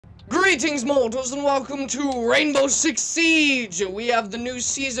Greetings, mortals, and welcome to Rainbow Six Siege! We have the new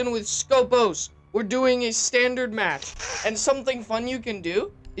season with Skopos. We're doing a standard match. And something fun you can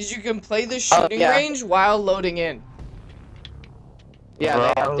do is you can play the shooting range while loading in. Yeah,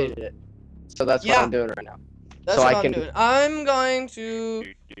 they updated it. So that's what I'm doing right now. That's what I'm doing. I'm going to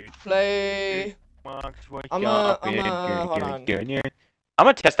play... hold on. I'm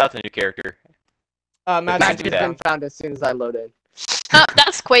gonna test out the new character. Magic has been found as soon as I load in. Oh,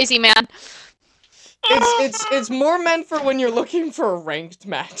 that's crazy, man. It's more meant for when you're looking for a ranked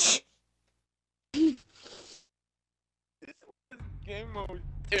match. This game mode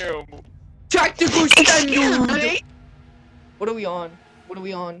terrible. Tactical standard. What are we on? What are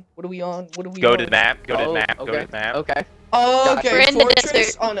we on? What are we on? What are we Go on? to the map. Go to the map. Okay. Go to the map. Okay. Oh, okay. We're in the Fortress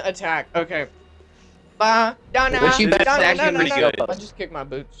desert. on attack. Okay. Ba da na Which you da bet da is na actually na pretty na. good. I just kicked my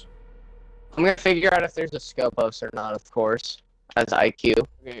boots. I'm gonna figure out if there's a Skopos or not, of course, as IQ.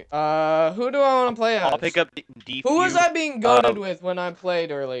 Okay. Who do I want to play as? I'll pick up D. Who was I being goated with when I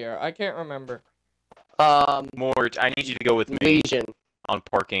played earlier? I can't remember. Mort, I need you to go with me Legion. on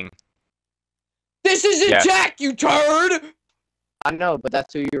parking. This is attack, you turd! I know, but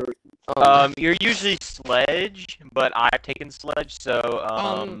that's who you're. You're usually Sledge, but I've taken Sledge, so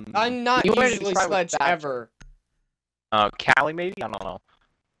I'm not You wanted to usually try with Sledge Thatcher. ever. Callie maybe? I don't know.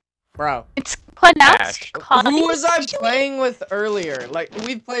 Bro. It's pronounced Ash. Who was I playing with earlier? Like,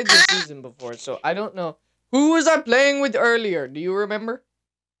 we've played this season before, so I don't know. Who was I playing with earlier? Do you remember?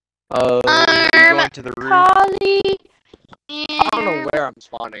 You're going to the roof. Holly. I don't know where I'm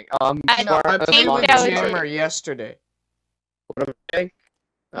spawning. I played with that was Jammer yesterday. What am I saying?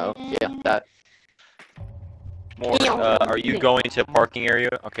 Oh, yeah, that. Mort, are you going to a parking area?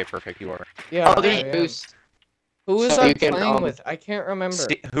 Okay, perfect. You are. Yeah. Oh, there's I am. Boost. Who was So I you can, playing with? I can't remember.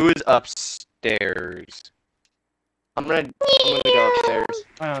 Who is upstairs? I'm gonna go upstairs.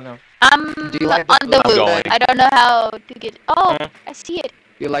 I don't know. I'm Do you like on the I'm roof. going. I don't know how to get. Oh, I see it.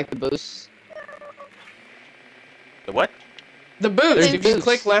 Do you like the boost? The what? The boost. There's If you boost.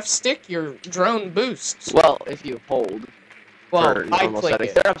 click left stick, your drone boosts. Well, if you hold. Well, for I normal click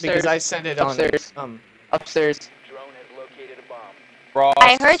settings. it They're upstairs. because I set it Upstairs. on. Upstairs. Frost.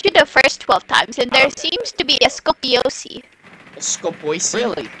 I heard you the first 12 times, and there seems to be a Skopiosi. Skopoisi.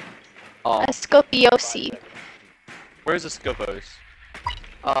 Really? Oh. A Skopiosi. Where's the Skopos?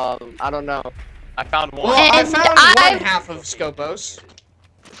 I don't know. I found one. Well, I And found I- one half of Skopos.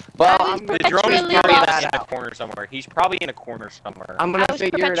 Well, I was I'm The gonna drone is perpetually probably lost. in a corner somewhere. He's probably in a corner somewhere. I'm I gonna was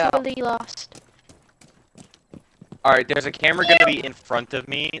figure it out. perpetually lost. Alright, there's a camera gonna be in front of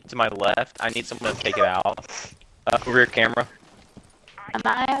me, to my left. I need someone to take it out. Rear camera. Am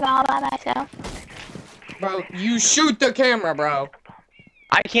I all by myself? Bro, you shoot the camera, bro.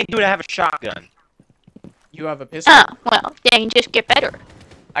 I can't do it, I have a shotgun. You have a pistol. Oh, well, then just get better.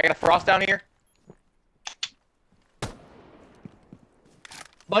 I got a Frost down here.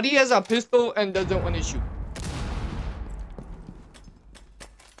 Buddy has a pistol and doesn't want to shoot.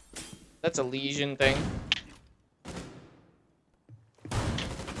 That's a Legion thing.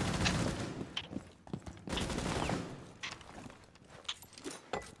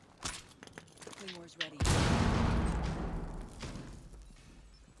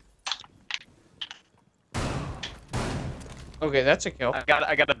 Okay, that's a kill.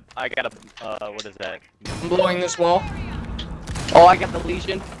 I got a, what is that? I'm blowing this wall. Oh, I got the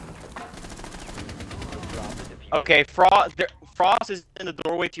Legion. Okay, Frost is in the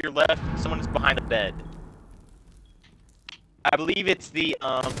doorway to your left. Someone is behind the bed. I believe it's the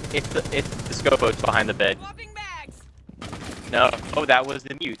Skopos behind the bed. No, oh, that was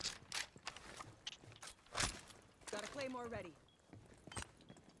the mute. Got a claymore ready.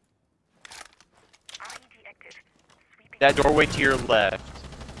 That doorway to your left.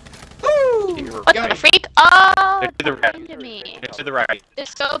 Woo! To your What Got the it. freak? Oh, To the right. behind me. To the right. The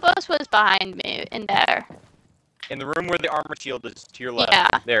Skopos was behind me in there. In the room where the armor shield is, to your left. Yeah.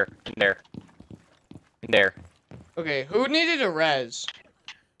 There, in there. In there. Okay, who needed a res?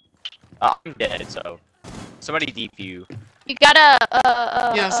 Oh, I'm dead, so. Somebody defuse. You gotta,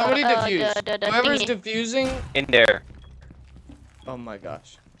 Yeah, somebody defuse. the Whoever's thingy. defusing. In there. Oh my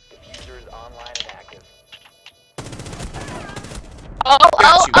gosh. Oh,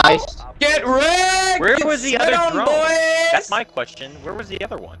 Got you. Nice. Get wrecked! Where Get was the set other on, drone? boys! That's my question. Where was the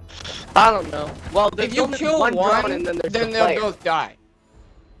other one? I don't know. Well, there's If you only kill one one, drone and then there's then the they'll player. both die.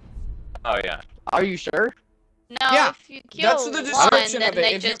 Oh, yeah. Are you sure? No, Yeah, if you kill That's the one, description then of it.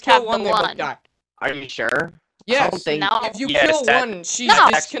 they If you just kill have one, the they both one. die. Are you sure? Yes. I don't think. No. If you Yes, kill that- one, she's No.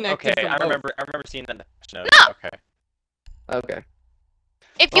 disconnected Okay, from I both. remember seeing that. No. No. Okay. Okay.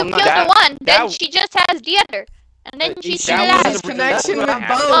 If you Well, kill that- the one, then that- she just has the other. And then she that was slapped. his connection with What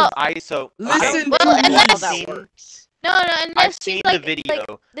both. happened? So Listen Well, to me. unless- How that works. No, I've unless seen she's the like, video like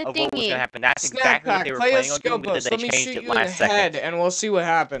the of what was thingy. gonna happen. That's Snack exactly what pack, they were play a planning on doing, but Skopos. then Let they me changed shoot it you in the last second. head, and we'll see what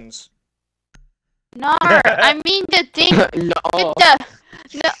happens. No, I mean the thing with No. with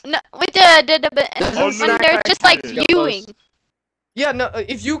This Oh, when is no. they're snack just pack like Skopos. viewing. Yeah, no.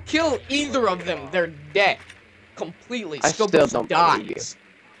 If you kill either of them, they're dead. Completely. I still Skopos don't believe you. dies.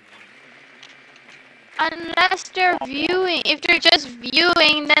 Unless they're viewing. If they're just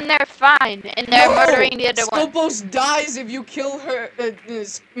viewing, then they're fine, and they're murdering the other one. Skopos dies if you kill her.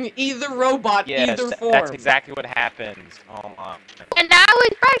 Either robot, Yes, either form. that's exactly what happens. Oh my. And I was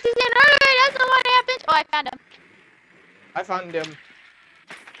practicing earlier. That's not what happened. Oh, I found him. I found him.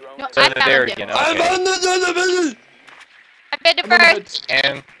 No, So I they're there found him. again. Okay. I found the first.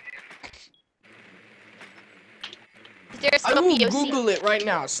 And Is there a I will Skopos? Google it right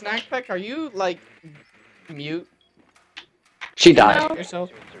now. Snack pack, are you like mute She died. No. yourself?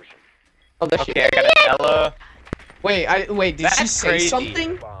 Oh, there she okay, I got an Ella. Wait, did she That's say crazy.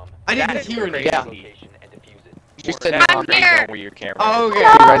 something? I That didn't is hear crazy. anything. She said That's I'm crazy here. where your camera Oh, is.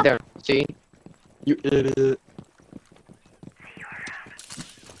 okay. She's right there. See? You idiot.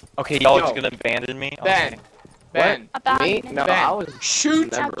 Okay, y'all Yo. just gonna abandon me? Ben. Okay. Ben. About Me? it. No, Ben. I was.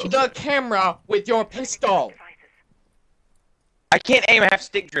 Shoot Never. the camera with your pistol. I can't aim, I have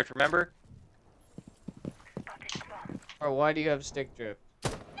stick drift, remember? Or why do you have stick drift?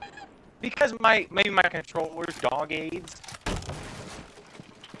 Because maybe my controller's dog aids.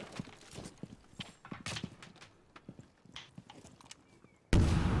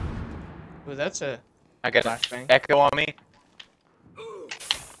 Ooh, that's a I got an flashbang. echo on me.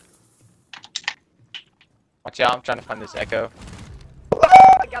 Watch out, I'm trying to find this echo.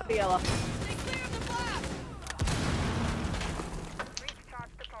 I got the Ella.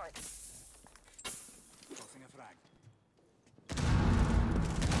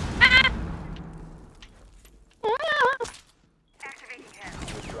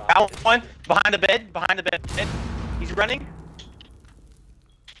 Found one behind the bed. He's running.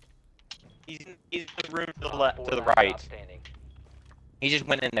 He's in the room to the left, to the right. He just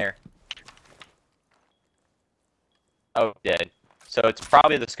went in there. Oh, dead. So it's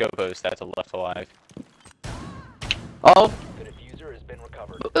probably the Skopos that's left alive. Oh,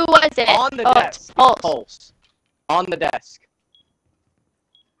 Who was it? on the Oh, desk. Pulse. Pulse. On the desk.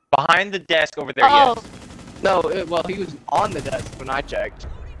 Behind the desk over there, Oh, yes. No, well, he was on the desk when I checked.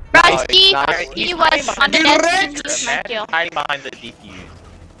 right. He nice. he was on the desk and he was my Imagine kill. hiding behind the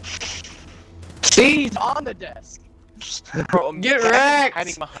defuse. See, he's on the desk. Bro, Get imagine wrecked!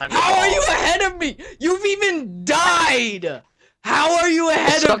 hiding behind How the are you wall. ahead of me? You've even died! How are you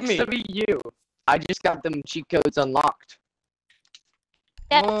ahead of Sucks me? to be you. I just got them cheat codes unlocked.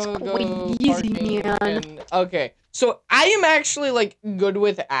 That's Logo, crazy, parking, man. and- okay, so I am actually like good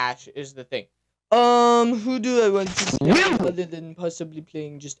with Ash is the thing. Who do I want to play other than possibly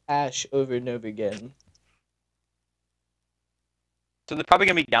playing just Ash over and over again? So they're probably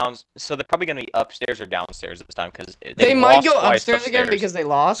gonna be down. So they're probably gonna be upstairs or downstairs this time because They might go upstairs again because they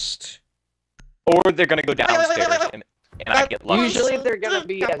lost. or they're gonna go downstairs and I get lucky. Usually they're gonna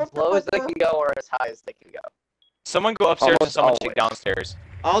be as low as they can go or as high as they can go. Someone go upstairs and Almost someone always. check downstairs.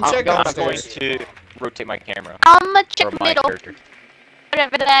 I'll I'm check going I'm going upstairs. to rotate my camera I'm a or check my middle, character.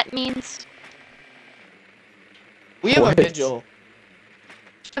 whatever that means. We have What? a vigil.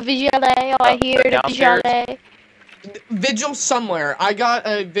 Visuale, oh, I hear the downstairs? visuale. Vigil somewhere. I got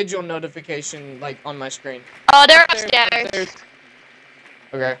a vigil notification like on my screen. Oh, they're upstairs.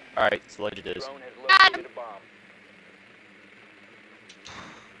 Okay. All right, so legend is. Got him.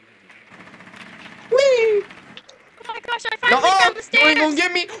 Whee! Oh my gosh, I No, finally found the you stairs. ain't gonna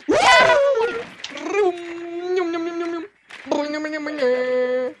get me. Woo! Yum, yum, yum, yum, yum. Boing, yum, yum, yum,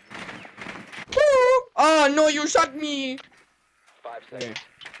 yum. Woo! Oh no, you shot me. 5 seconds.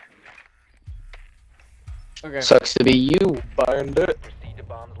 Okay. Sucks to be you, bandit. Proceed to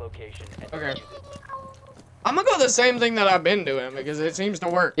bomb's location and Okay. defuse it. I'm gonna go the same thing that I've been doing because it seems to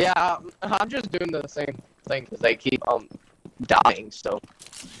work. Yeah, I'm just doing the same thing because they keep dying. So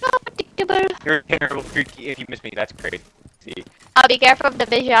So predictable. You're terrible if you miss me. That's crazy. I'll be careful of the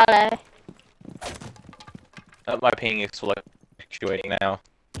visuale. My ping is fluctuating now.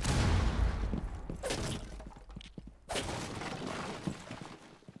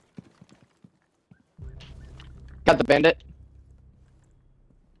 got the bandit.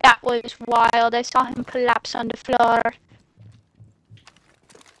 That was wild. I saw him collapse on the floor.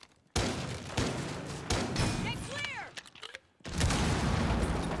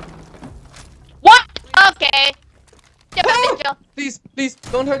 What? Okay. Step up, Ah! Vigil. Please, please,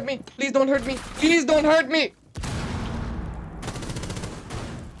 don't hurt me. Please don't hurt me. Please don't hurt me.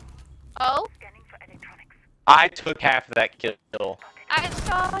 I took half of that kill. I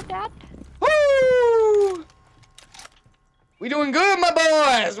saw that. Woo! We doing good, my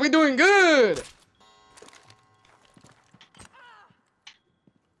boys. We doing good.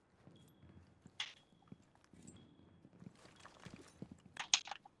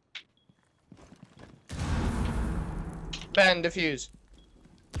 Ben, defuse.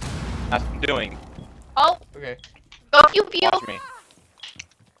 That's what I'm doing. Oh, Okay. go pew pew. Watch me.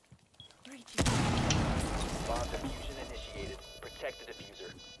 Bomb diffusion initiated. Protect the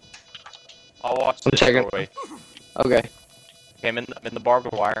diffuser. I'll watch I'm this checking. doorway. Okay. Okay, I'm in the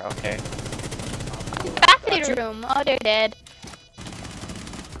barbed wire. Okay. Bathroom. Oh, they're dead.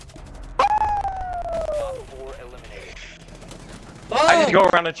 Top 4 eliminated. I Oh, just go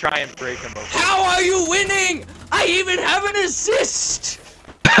around and try and break him open. how are you winning? I even have an assist.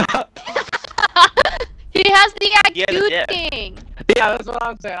 He has the He has a IQ dip. thing. Yeah, that's what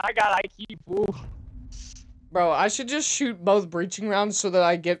I'm saying. I got IQ, fool. Bro, I should just shoot both breaching rounds so that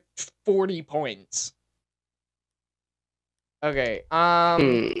I get 40 points. Okay,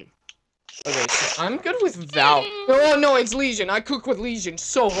 okay, so I'm good with Val. Oh no, it's Legion. I cook with Legion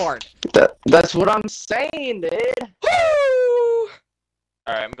so hard. That's what I'm saying, dude. Woo!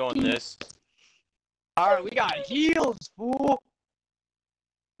 Alright, I'm going this. Alright, we got heals, fool.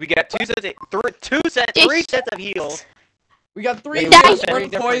 We got three sets of heals. We got 3 Nice. heals, 1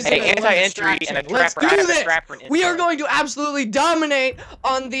 poison, Hey, and 1 anti-entry and a distraction. Let's trapper. I do have a this! trapper and We are info. going to absolutely dominate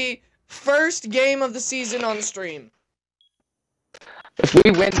on the first game of the season on stream. If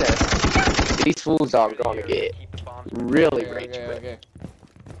we win this, these fools are gonna get Keep the bombs really Okay, rage okay, quit. okay.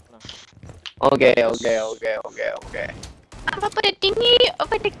 Okay. I'm gonna put a thingy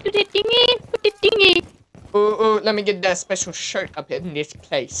over the thingy. Put the thingy. Ooh, let me get that special shirt up in this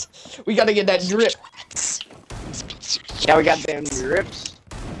place. We gotta get that drip. Yeah, we got them rips.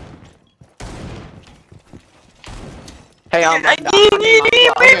 Hey,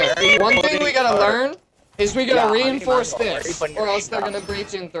 Okay, one thing we gotta learn is we gotta Yeah, reinforce honey, this, honey, or else they're honey. gonna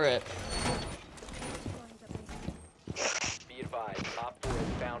breach in through it. Be advised, Op 4 has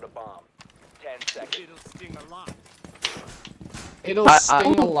found a bomb. 10 seconds. It'll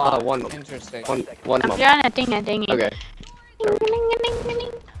sting a lot. one- Interesting. One I'm moment. trying to thingy. Okay.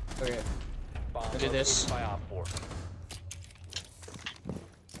 Okay. Bomb Look at this. located by Op 4.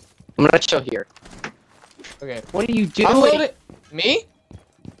 I'm gonna chill here. Okay. What are you doing? Unload it. Me?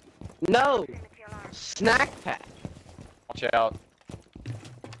 No. Snack pack. Watch out.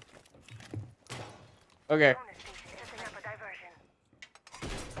 Okay.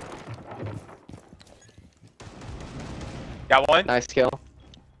 Got one? Nice kill.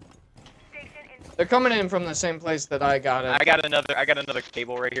 They're coming in from the same place that I got it. I got another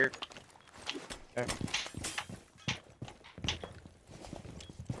cable right here. Okay.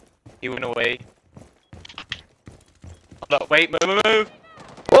 He went away. Hold up, wait, move.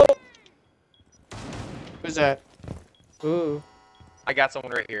 Whoa. Who's that? Ooh. I got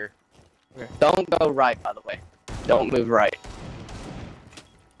someone right here. Don't go right, by the way. Don't move right.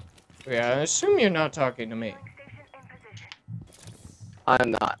 Okay, I assume you're not talking to me.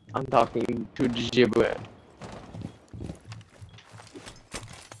 I'm not. I'm talking to Jibun.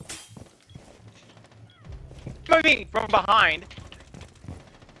 Moving from behind.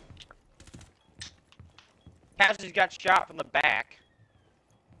 Cassidy's got shot from the back.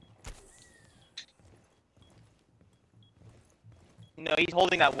 No, he's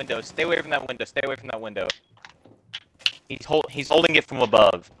holding that window. Stay away from that window. Stay away from that window. He's holding it from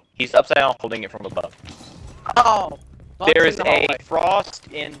above. He's upside down holding it from above. Oh. There is a frost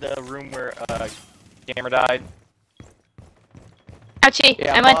in the room where Gamer died. Ouchie,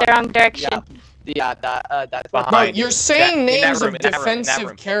 Yeah, I went the but- wrong direction. Yeah, that's Behind Bro, you. you're saying That- in that names room, of in that room, in that defensive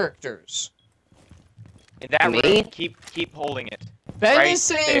room. characters. In that Me? room, keep holding it. Ben Right is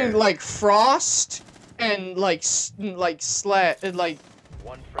saying there. like Frost and like Slat, like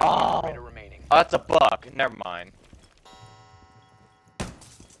One friendly Oh. operator remaining. Oh, that's a buck. Never mind.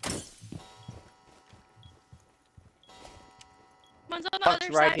 One's on the Buck's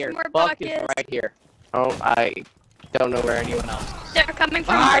other right side here. from where Buck Buck is is. right here. Oh, I don't know where anyone else is. They're coming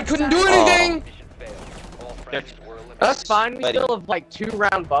from I both couldn't do sides. anything. Mission failed. All friendlies were eliminated. That's fine. We Buddy. still have like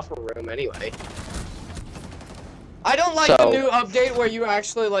 2-round buffer room anyway. I don't like the So- new update where you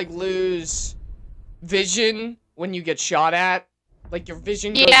actually like lose vision when you get shot at. Like your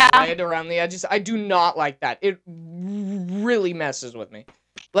vision goes Yeah. red around the edges. I do not like that. It really messes with me.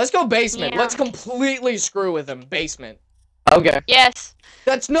 Let's go basement. Yeah. Let's completely screw with him. Basement. Okay. Yes.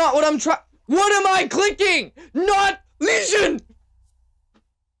 That's not what I'm trying. What am I clicking? Not Legion.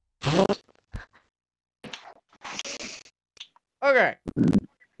 Okay.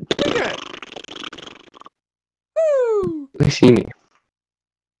 Okay. They see me.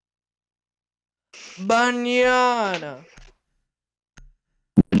 Banana.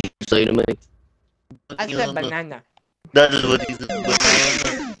 Say to me. I said banana. That is what he's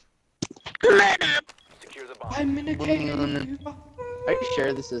banana. Secure the bomb. I'm in a cave. Are you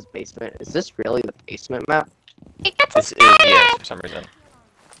sure this is basement? Is this really the basement map? This is, yes, for some reason.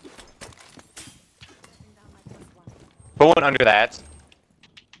 Put one under that.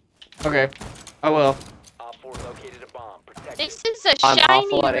 Okay, I will. Op 4 located a bomb. Protect it. This is a I'm shiny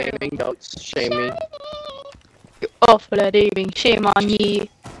awful at room. aiming. Don't shame me. You're awful at aiming. Shame on ye.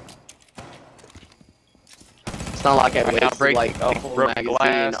 It's not like I Right now, wasted like a whole broke magazine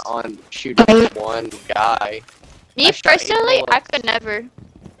glass. on shooting one guy. Me I shot 8 personally, I bullets. could never.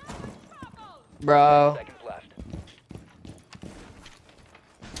 Bro, Seconds left.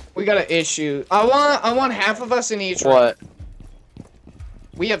 we got an issue. I want half of us in each room. What?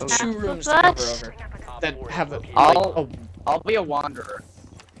 We have Half 2 of rooms to cover us? over. Op That 4 is have a, located like, I'll a I'll be a wanderer.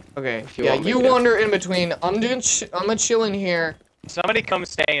 okay, If you yeah, want me you to. wander in between. I'm gonna chill in here. Somebody come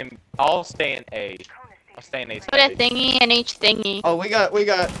stay in. I'll stay in A. I'll stay in A. Put a thingy in each thingy. Oh, we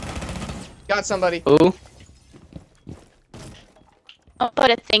got somebody. Ooh. I'll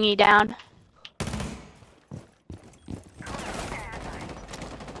put a thingy down.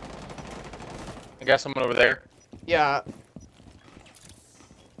 I got someone over there. Yeah,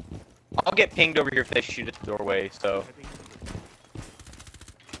 I'll get pinged over here if they shoot at the doorway. So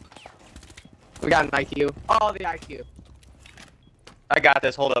We got an IQ. Oh, the IQ. I got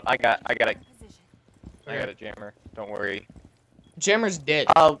this. Hold up. I got it. I got a jammer. Don't worry. Jammer's dead.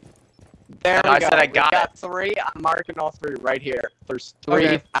 Oh, there we I go. said I We got it. 3. I'm marking all 3 right here. There's 3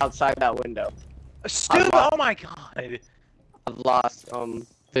 Okay. outside that window. Still, lost. oh my god. I've lost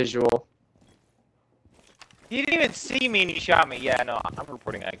visual. He didn't even see me and he shot me. Yeah, no, I'm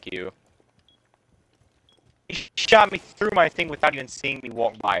reporting IQ. He shot me through my thing without even seeing me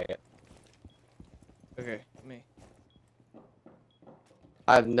walk by it. Okay, me.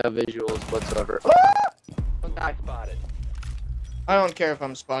 I have no visuals whatsoever. Don't die. spotted. I don't care if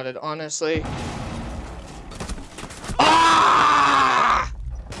I'm spotted, honestly.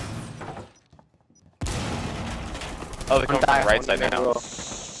 Oh, they're coming from the right side now.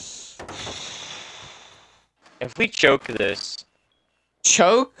 If we choke this,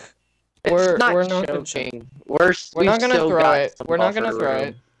 Choke? We're not gonna joking. We're not gonna still throw got it. some We're not gonna buffer throw room.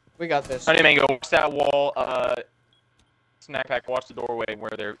 it. We got this. Honey Mango, watch that wall, snack pack, watch the doorway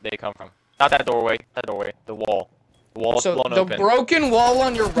where they come from. Not that doorway, the wall. The wall's So blown the open. broken wall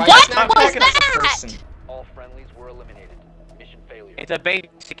on your right. What Snap was back, and that's a that? person. All friendlies were eliminated. Mission failure. It's a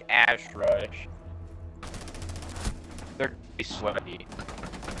basic ash rush. They're gonna be sweaty.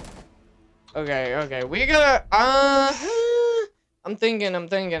 Okay, we gotta, I'm thinking,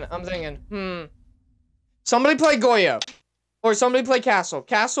 Somebody play Goyo. Or somebody play Castle.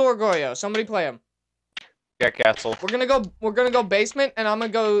 Castle or Goyo. Somebody play them. Yeah, castle. We're gonna go basement, and I'm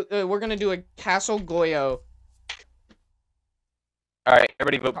gonna go, we're gonna do a Castle Goyo. Alright,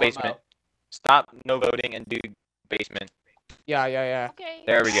 everybody vote Combo. basement. Stop no voting and do basement. Yeah. Okay.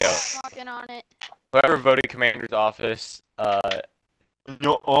 There we go. Working on it. Whoever voted commander's office, there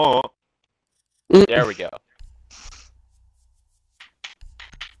we go.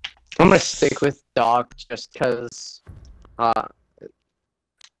 I'm gonna stick with dog just because.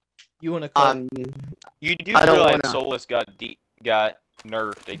 You wanna call You do I don't realize wanna- Solus got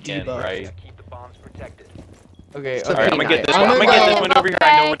nerfed again, Debuffed. right? Keep the bombs protected. Okay, So Alright, I'm gonna get this I'm one. I'm gonna gonna get go- this one over here.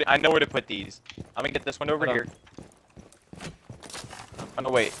 Okay. I know where to put these. I'm gonna get this one over Hold here. Oh no,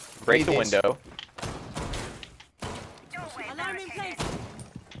 wait. Break the Read these. window.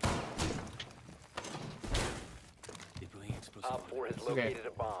 Op 4 has located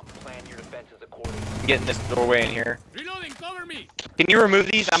a bomb. Plan your defenses accordingly. I'm getting this doorway in here. Reloading, cover me! Can you remove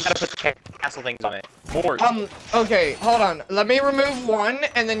these? I'm gonna put the castle things on it. More. Okay, hold on. Let me remove one,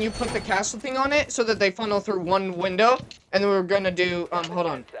 and then you put the castle thing on it, so that they funnel through one window, and then we're gonna do, hold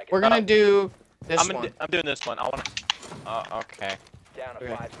on. We're gonna do this one. I'm doing this one. I wanna. Okay. Down to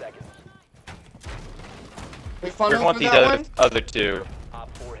Okay. 5 seconds. We We're funnel going through these that one, other two. Op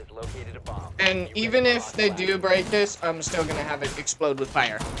 4 has located a bomb. and Be even ready if for they hostile do break this, I'm still gonna have it explode with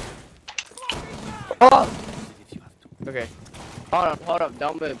fire. Oh! Okay. Hold up,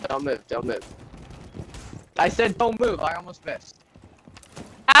 don't move. I said don't move, I almost missed.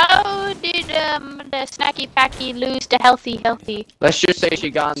 How did the snacky packy lose to healthy? Let's just say she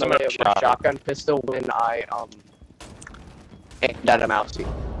got in the Somebody way of shot a her. shotgun pistol when I, aimed at a mousey.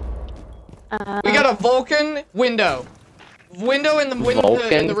 We got a Vulcan window. Window in the window in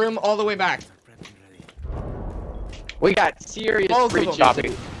Vulcan? the room all the way back. We got serious Both of them.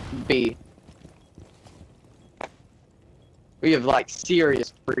 breaches in B. We have like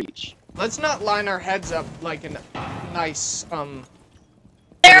serious breach. Let's not line our heads up like a nice,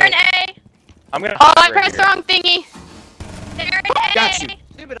 They're an A. I'm gonna. Oh, I right pressed the here. wrong thingy. They're an A. Got you.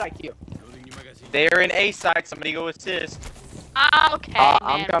 Stupid IQ. They're in A side. Somebody go assist. Okay,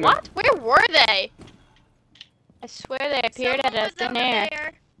 I'm man. coming. What? Where were they? I swear they appeared Someone out was of thin over air.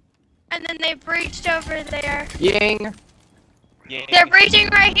 there, and then they breached over there. Ying. Yeah. They're breaching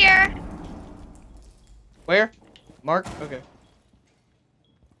right here. where? Mark? Okay.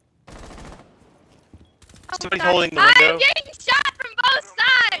 Oh, Somebody's God. holding the I'm window. getting shot from both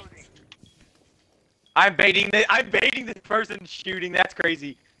sides. I'm baiting this. I'm baiting this person shooting. That's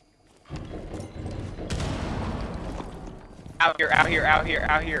crazy. Out here! Out here! Out here!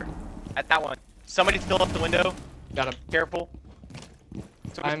 Out here! At that one. Somebody's still up the window. Got him. Careful.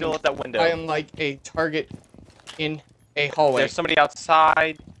 Somebody's I'm- still at that window. I am like a target in a hallway. There's somebody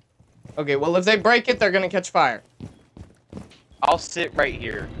outside. Okay, well, if they break it, they're gonna catch fire. I'll sit right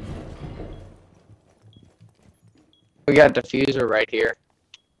here. We got a diffuser right here.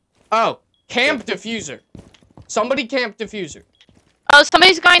 Oh, camp diffuser. Somebody camp diffuser. Oh,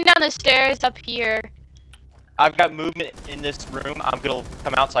 somebody's going down the stairs up here. I've got movement in this room. I'm gonna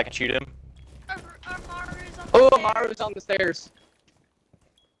come out so I can shoot him. Amaru's on the Oh, stairs. Maru's on the stairs.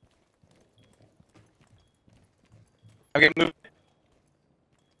 Okay, move.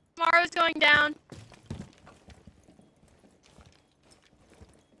 Amaru's going down.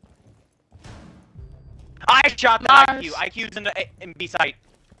 I shot the Mars. IQ. IQ's in B site.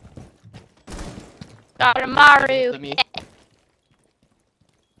 Got a Maru. Let me.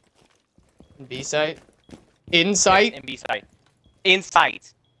 B site. In sight. In B site. In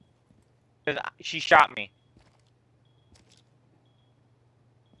sight. 'Cause she shot me.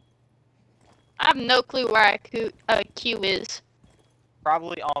 I have no clue where Q is.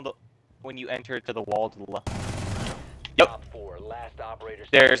 Probably on the when you enter to the wall to the left. Yep. Top 4, last operator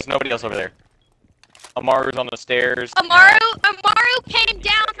There's standing. nobody else over there. Amaru's on the stairs. Amaru came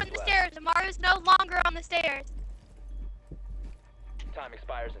down from the stairs. Amaru's no longer on the stairs. Time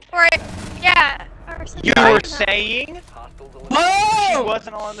expires in 10 Or seconds. yeah, or something You like were that. saying Hostiles eliminated. she Oh!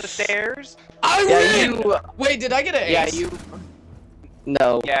 wasn't on the stairs? I Yeah, win! you. Wait, did I get an Yeah, ace? you.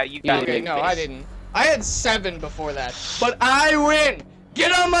 No. Yeah, you got Okay, it. no, I didn't. I had 7 before that. But I win!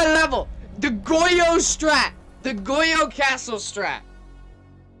 Get on my level! The Goyo strat! The Goyo castle strat!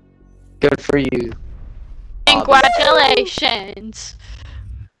 Good for you. Congratulations.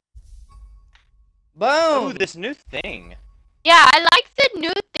 Ooh, Boom! this new thing. Yeah, I like the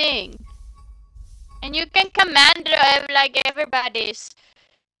new thing. And you can command like everybody's.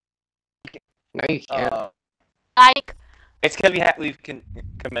 No, you can't. Like, It's because we've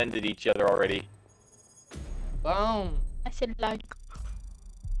commended each other already. Boom. I said like.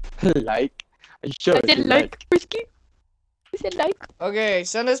 Like. I sure I said like. Whiskey. I said like. Okay,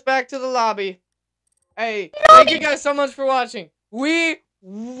 send us back to the lobby. Hey, thank you guys so much for watching. We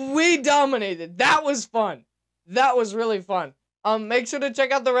dominated. That was fun. That was really fun. Make sure to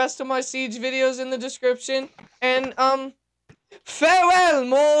check out the rest of my Siege videos in the description. And, farewell,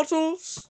 mortals!